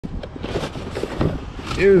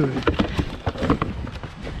Dude.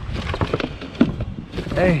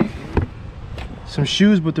 Hey. Some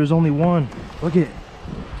shoes, but there's only one. Look at it.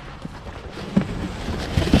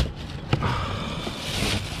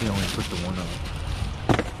 You only put the one on.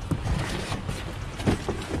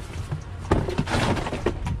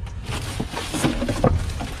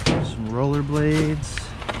 Some rollerblades.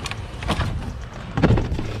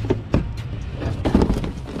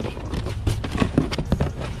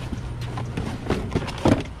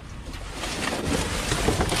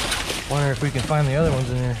 Wonder if we can find the other ones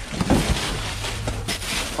in there.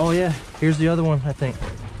 Oh yeah, here's the other one, I think.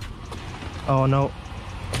 Oh no.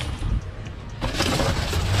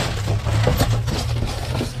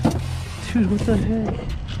 Dude, what the heck?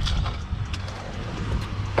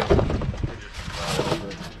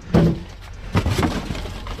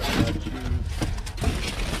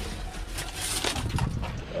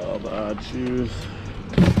 Oh, bad shoes.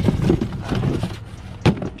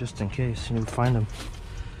 Just in case, you know, find them.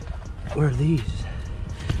 What are these?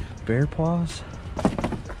 Bear paws?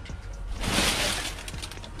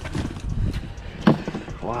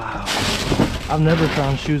 Wow. I've never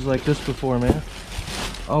found shoes like this before, man.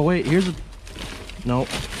 Oh wait, here's a... Nope.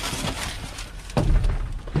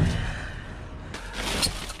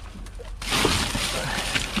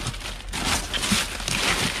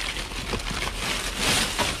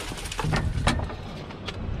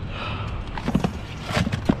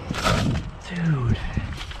 Dude.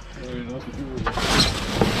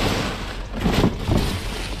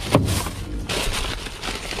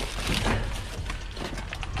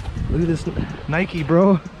 Look at this Nike,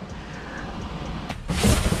 bro.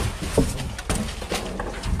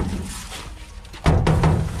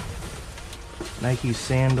 Nike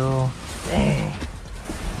sandal. Dang.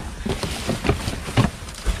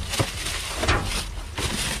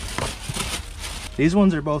 These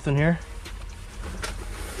ones are both in here.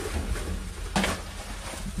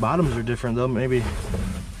 Bottoms are different though, maybe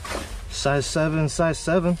size 7, size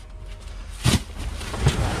 7.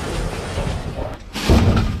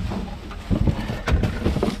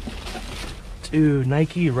 Dude,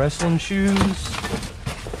 Nike wrestling shoes.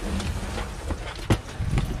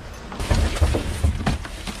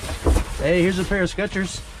 Hey, here's a pair of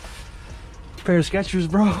Skechers. Pair of Skechers,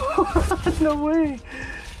 bro. No way.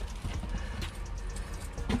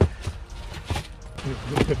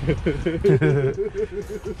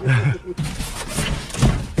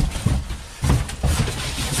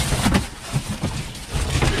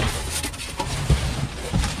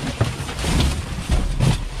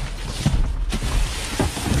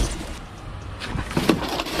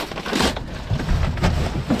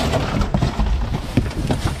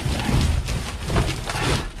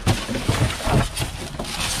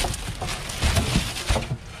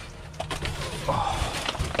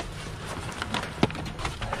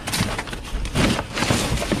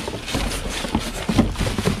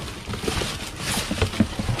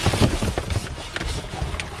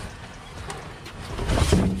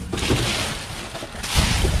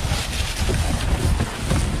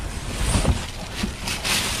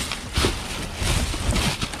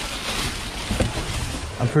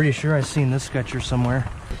 I'm pretty sure I've seen this Sketcher somewhere.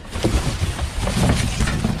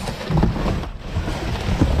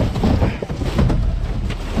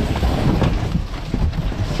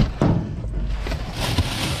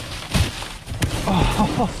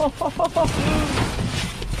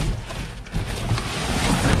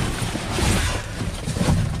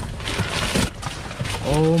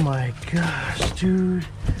 Oh my gosh, dude.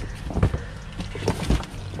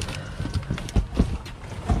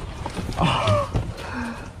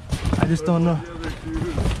 I just don't know.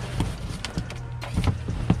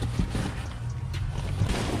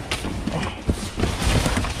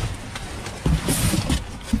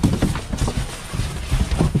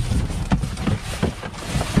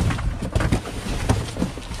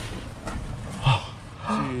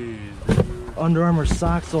 Under Armour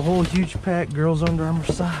socks, the whole huge pack, girls Under Armour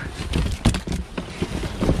socks.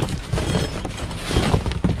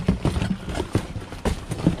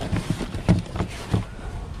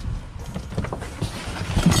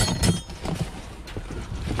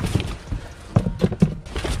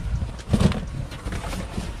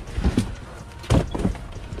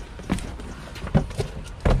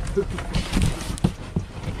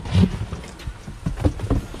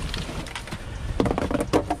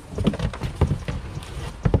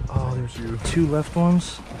 Oh, there's two left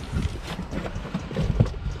ones.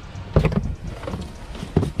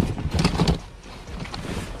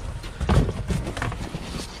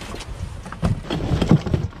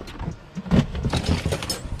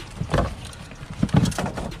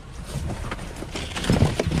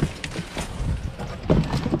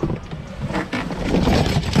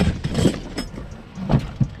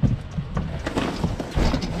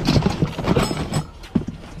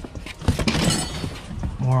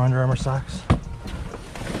 farmer socks.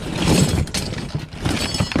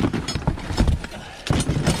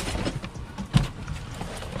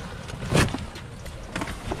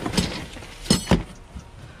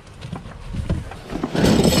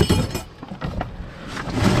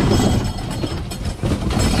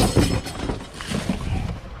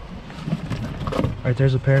 Alright,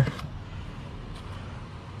 there's a pair.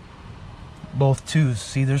 Both twos.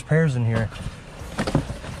 See, there's pairs in here.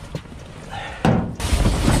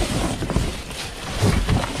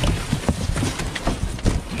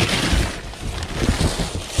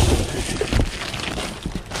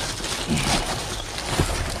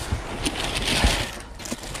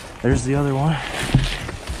 There's the other one.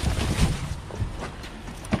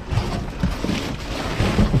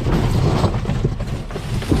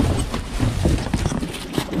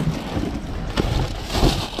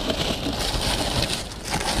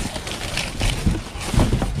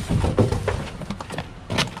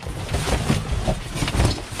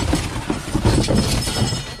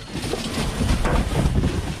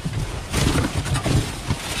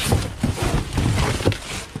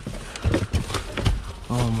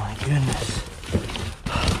 Oh my goodness.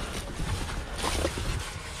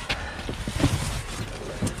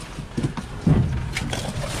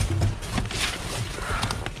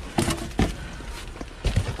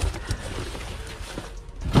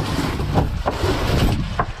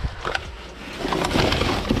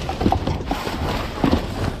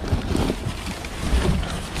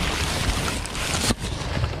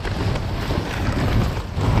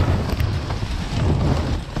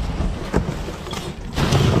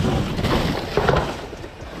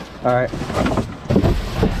 All right.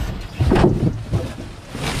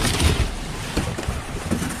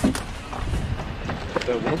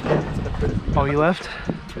 That one box, Oh, you left?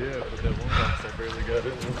 yeah, but that one box I barely got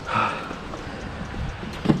in.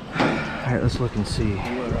 All right, let's look and see.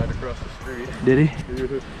 He went right across the street. Did he?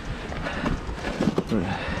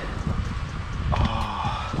 Yeah.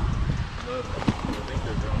 Oh, I think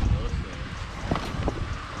they're going those things.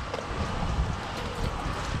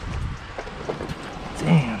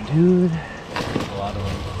 damn, dude. A lot of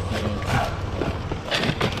them.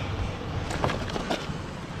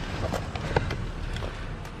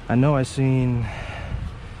 I know I seen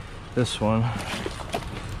this one.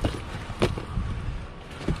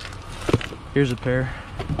 Here's a pair.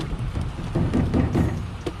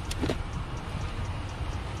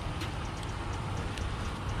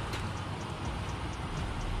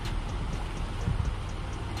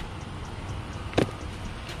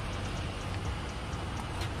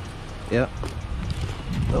 Yep,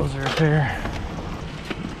 those are a pair.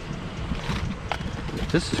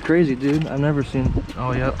 This is crazy, dude. I've never seen.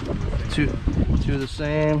 Oh, yep, two the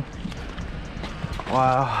same.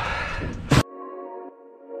 Wow.